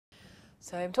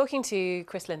So I'm talking to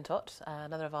Chris Lintott,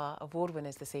 another of our award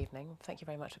winners this evening. Thank you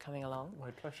very much for coming along.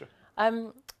 My pleasure.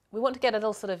 We want to get a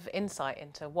little sort of insight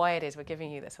into why it is we're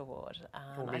giving you this award.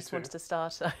 I just wanted to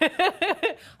start,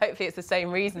 hopefully it's the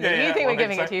same reason that you think we're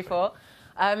giving it to you for.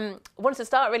 I wanted to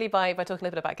start really by talking a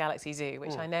little bit about Galaxy Zoo,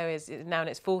 which I know is now in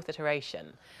its 4th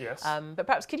iteration. Yes. But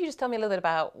perhaps could you just tell me a little bit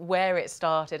about where it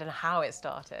started and how it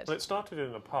started? Well, it started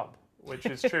in a pub, which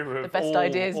is true of the best all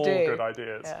ideas good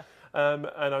ideas. Yeah. And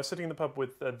I was sitting in the pub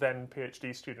with a then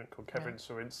PhD student called Kevin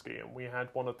Surinsky, and we had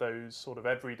one of those sort of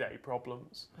everyday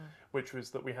problems, which was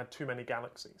that we had too many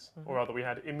galaxies, or rather we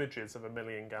had images of 1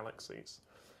 million galaxies.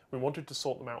 We wanted to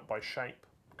sort them out by shape,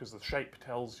 because the shape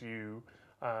tells you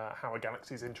how a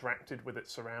galaxy's interacted with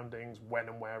its surroundings, when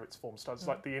and where it's formed. So it's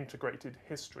like the integrated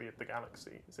history of the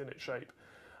galaxy is in its shape.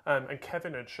 And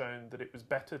Kevin had shown that it was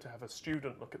better to have a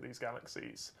student look at these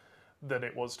galaxies than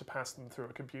it was to pass them through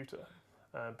a computer.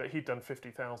 But he'd done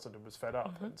 50,000 and was fed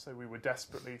up, and so we were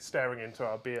desperately staring into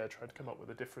our beer trying to come up with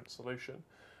a different solution,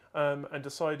 and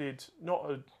decided,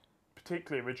 not a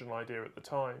particularly original idea at the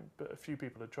time, but a few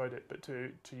people had tried it, but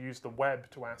to use the web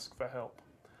to ask for help.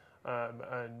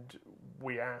 And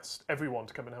we asked everyone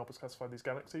to come and help us classify these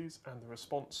galaxies, and the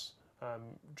response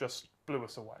just blew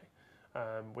us away.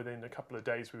 Within a couple of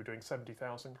days, we were doing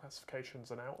 70,000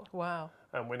 classifications an hour. Wow.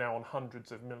 And we're now on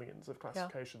hundreds of millions of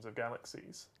classifications of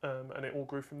galaxies. And it all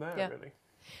grew from there, really.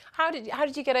 How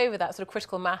did you get over that sort of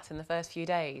critical mass in the first few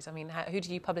days? I mean, who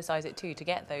did you publicise it to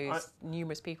get those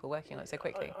numerous people working on it so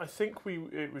quickly? I think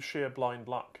it was sheer blind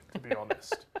luck, to be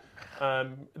honest.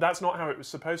 That's not how it was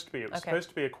supposed to be. It was supposed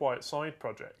to be a quiet side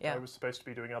project. I was supposed to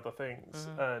be doing other things.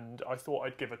 And I thought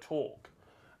I'd give a talk,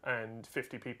 and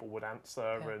 50 people would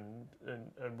answer,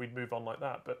 and we'd move on like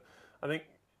that. But I think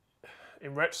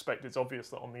in retrospect, it's obvious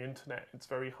that on the internet, it's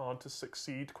very hard to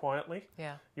succeed quietly.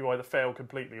 Yeah. You either fail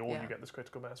completely or you get this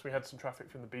critical mass. We had some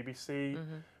traffic from the BBC,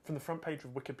 from the front page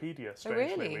of Wikipedia,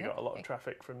 strangely. We got a lot of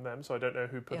traffic from them, so I don't know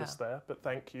who put us there, but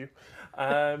thank you.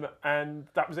 And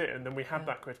that was it. And then we had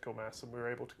that critical mass, and we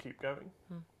were able to keep going.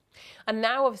 And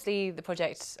now, obviously, the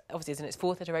project is in its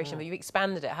 4th iteration, but you've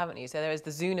expanded it, haven't you? So there is the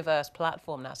Zooniverse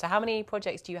platform now. So how many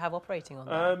projects do you have operating on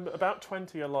that? About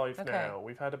 20 are live now.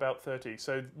 We've had about 30.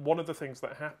 So one of the things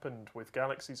that happened with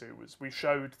Galaxy Zoo was we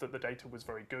showed that the data was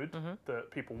very good,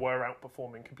 that people were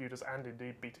outperforming computers and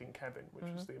indeed beating Kevin, which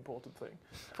was the important thing.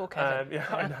 Poor Kevin.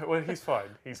 I know. Well, he's fine.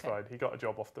 He's fine. He got a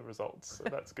job off the results, so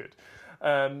that's good.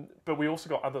 But we also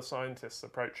got other scientists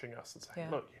approaching us and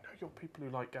saying, look, you're people who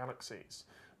like galaxies.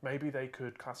 Maybe they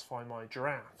could classify my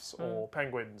giraffes or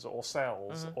penguins or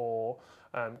cells or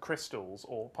crystals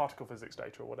or particle physics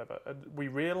data or whatever. And we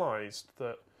realised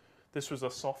that this was a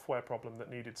software problem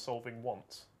that needed solving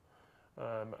once.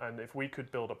 And if we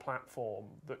could build a platform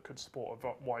that could support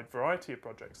a wide variety of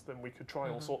projects, then we could try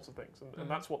all sorts of things. And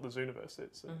that's what the Zooniverse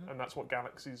is, and that's what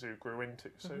Galaxy Zoo grew into.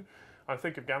 So I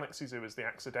think of Galaxy Zoo as the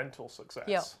accidental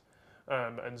success.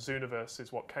 And Zooniverse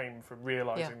is what came from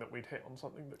realising that we'd hit on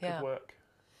something that could work.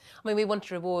 I mean, we want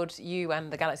to reward you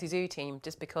and the Galaxy Zoo team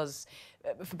just because,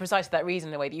 for precisely that reason,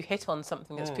 in a way, that you hit on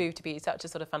something that's proved to be such a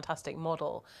sort of fantastic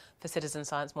model for citizen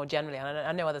science more generally. And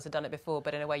I know others have done it before,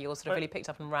 but in a way, you all sort of really picked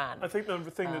up and ran. I think the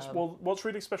thing that's, what's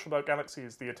really special about Galaxy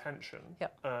is the attention.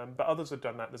 But others have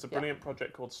done that. There's a brilliant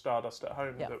project called Stardust at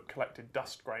Home that collected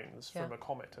dust grains from a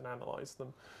comet and analysed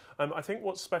them. I think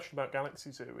what's special about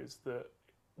Galaxy Zoo is that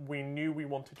we knew we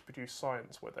wanted to produce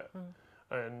science with it.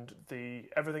 And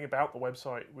everything about the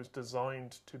website was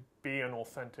designed to be an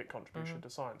authentic contribution to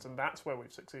science, and that's where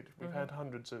we've succeeded. We've had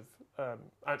hundreds of,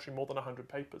 actually more than 100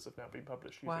 papers have now been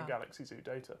published using Galaxy Zoo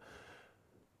data.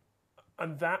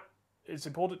 And that is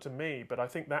important to me, but I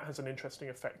think that has an interesting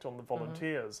effect on the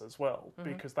volunteers as well,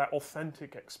 because that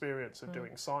authentic experience of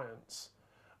doing science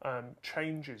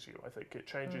changes you. I think it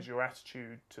changes your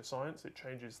attitude to science. It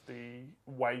changes the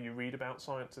way you read about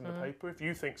science in the paper. If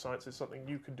you think science is something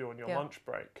you can do on your lunch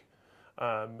break,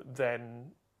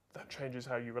 then that changes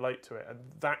how you relate to it. And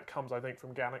that comes, I think,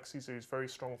 from Galaxy Zoo's very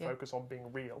strong focus on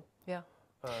being real. I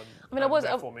mean,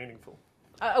 therefore meaningful.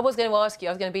 I was going to ask you,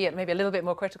 I was going to be maybe a little bit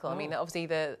more critical. I mean, obviously,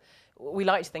 we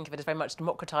like to think of it as very much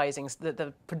democratising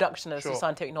the production of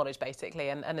scientific knowledge, basically,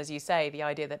 and as you say, the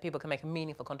idea that people can make a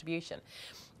meaningful contribution.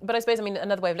 But I suppose, I mean,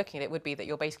 another way of looking at it would be that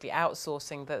you're basically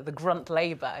outsourcing the grunt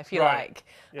labour, if you like.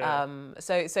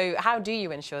 So how do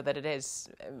you ensure that it is,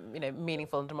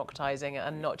 meaningful and democratising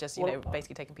and not just,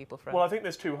 basically taking people for? Well, I think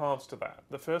there's two halves to that.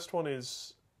 The first one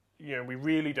is, we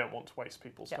really don't want to waste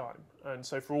people's time. And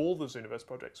so for all the Zooniverse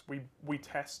projects, we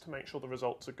test to make sure the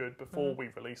results are good before we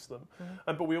release them.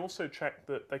 But we also check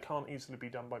that they can't easily be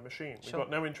done by machine. We've got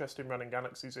no interest in running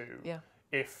Galaxy Zoo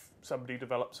if somebody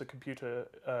develops a computer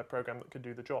program that can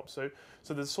do the job. So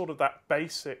there's sort of that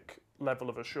basic level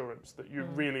of assurance that you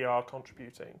really are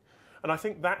contributing. And I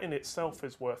think that in itself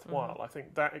is worthwhile. I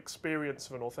think that experience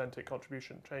of an authentic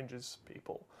contribution changes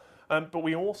people. But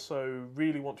we also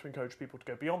really want to encourage people to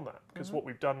go beyond that, because what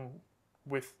we've done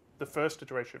with the first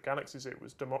iteration of Galaxy Zoo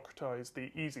was democratise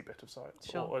the easy bit of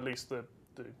science, or at least the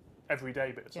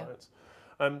everyday bit of science.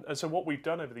 And so what we've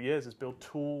done over the years is build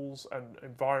tools and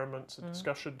environments and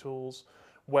discussion tools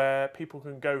where people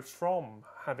can go from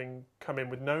having come in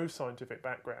with no scientific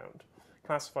background,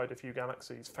 classified a few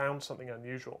galaxies, found something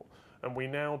unusual, and we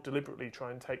now deliberately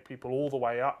try and take people all the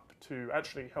way up to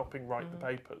actually helping write the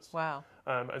papers. Wow.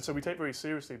 And so we take very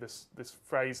seriously this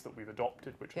phrase that we've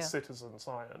adopted, which is citizen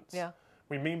science. Yeah.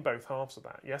 We mean both halves of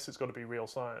that. Yes, it's got to be real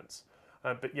science.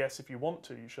 But yes, if you want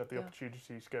to, you should have the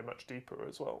opportunity to go much deeper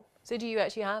as well. So do you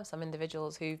actually have some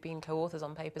individuals who've been co-authors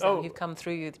on papers and who've come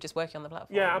through just working on the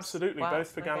platform? Yeah, absolutely. Wow.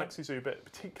 Both for Galaxy Zoo, but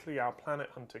particularly our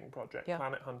planet hunting project,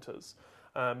 Planet Hunters.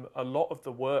 A lot of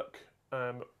the work,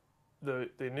 the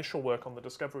initial work on the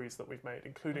discoveries that we've made,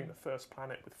 including the first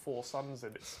planet with 4 suns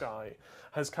in its sky,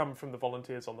 has come from the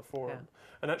volunteers on the forum.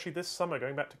 And actually this summer,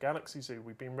 going back to Galaxy Zoo,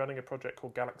 we've been running a project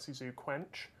called Galaxy Zoo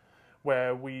Quench,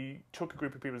 where we took a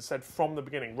group of people and said from the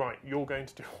beginning, right, you're going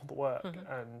to do all the work.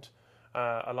 And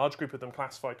a large group of them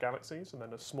classified galaxies, and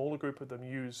then a smaller group of them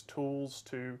used tools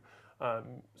to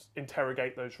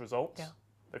interrogate those results.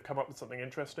 They've come up with something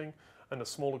interesting, and a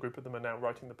smaller group of them are now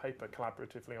writing the paper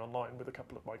collaboratively online with a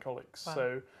couple of my colleagues. Wow.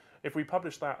 So if we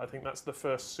publish that, I think that's the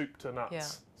first soup to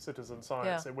nuts citizen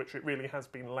science, in which it really has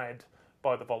been led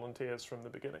by the volunteers from the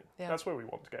beginning. That's where we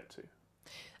want to get to.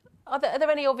 Are there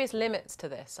any obvious limits to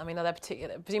this? I mean, are there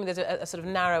presumably there's a sort of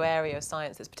narrow area of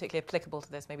science that's particularly applicable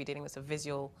to this, maybe dealing with some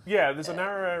visual... Yeah, there's a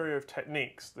narrow area of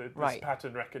techniques, this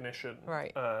pattern recognition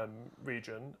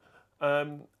region,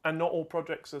 and not all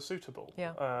projects are suitable. You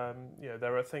know,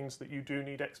 there are things that you do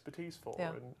need expertise for,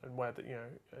 and where that, you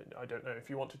know, I don't know,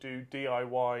 if you want to do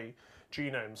DIY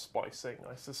genome splicing,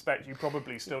 I suspect you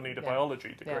probably still need a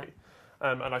biology degree.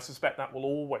 And I suspect that will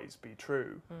always be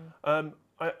true.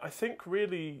 I think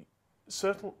really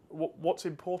what's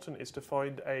important is to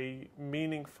find a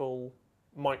meaningful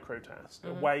micro-task,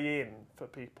 a way in for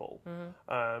people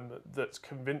that's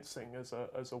convincing as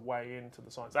a way into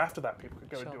the science. After that, people can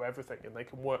go and do everything, and they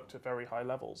can work to very high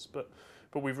levels. But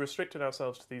we've restricted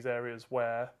ourselves to these areas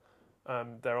where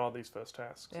there are these first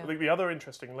tasks. I think the other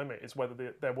interesting limit is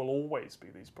whether there will always be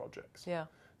these projects.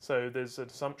 So there's an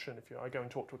assumption, I go and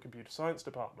talk to a computer science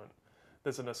department,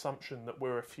 there's an assumption that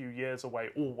we're a few years away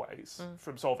always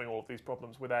from solving all of these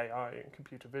problems with AI and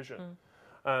computer vision.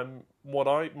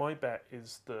 My bet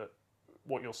is that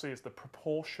what you'll see is the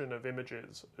proportion of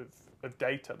images of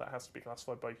data that has to be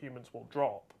classified by humans will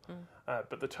drop,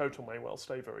 but the total may well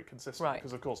stay very consistent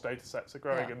because, of course, data sets are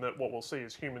growing, and that what we'll see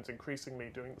is humans increasingly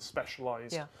doing the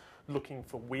specialised, looking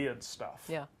for weird stuff,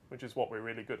 which is what we're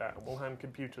really good at, and we'll hand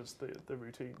computers the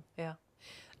routine.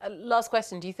 Last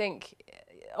question, do you think,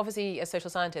 obviously as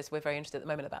social scientists we're very interested at the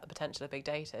moment about the potential of big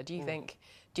data, do you think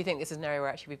this is an area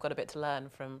where actually we've got a bit to learn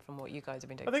from what you guys have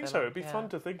been doing? I think so. It'd be fun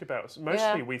to think about.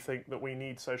 Mostly we think that we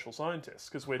need social scientists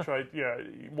because we're trying,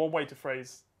 one way to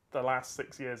phrase the last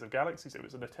 6 years of Galaxy Zoo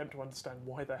was an attempt to understand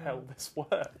why the hell this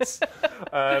works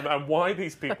and why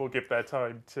these people give their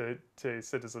time to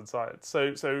citizen science.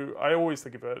 So I always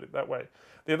think about it that way.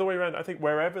 The other way around, I think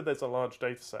wherever there's a large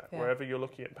data set, wherever you're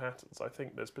looking at patterns, I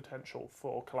think there's potential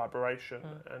for collaboration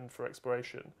and for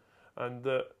exploration, and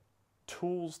that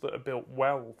tools that are built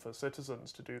well for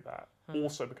citizens to do that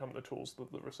also become the tools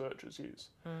that the researchers use.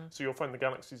 So you'll find the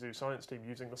Galaxy Zoo science team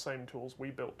using the same tools we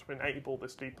built to enable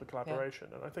this deeper collaboration,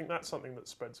 and I think that's something that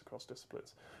spreads across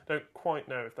disciplines. I don't quite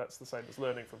know if that's the same as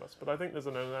learning from us, but I think there's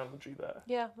an analogy there.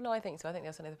 Yeah, no, I think so. I think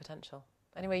there's certainly the potential.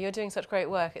 Anyway, you're doing such great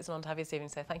work. It's an honour to have you this evening,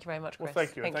 so thank you very much, Chris. Well,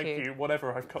 thank you. Thank you.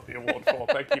 Whatever I've got the award for,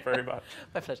 thank you very much.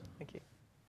 My pleasure. Thank you.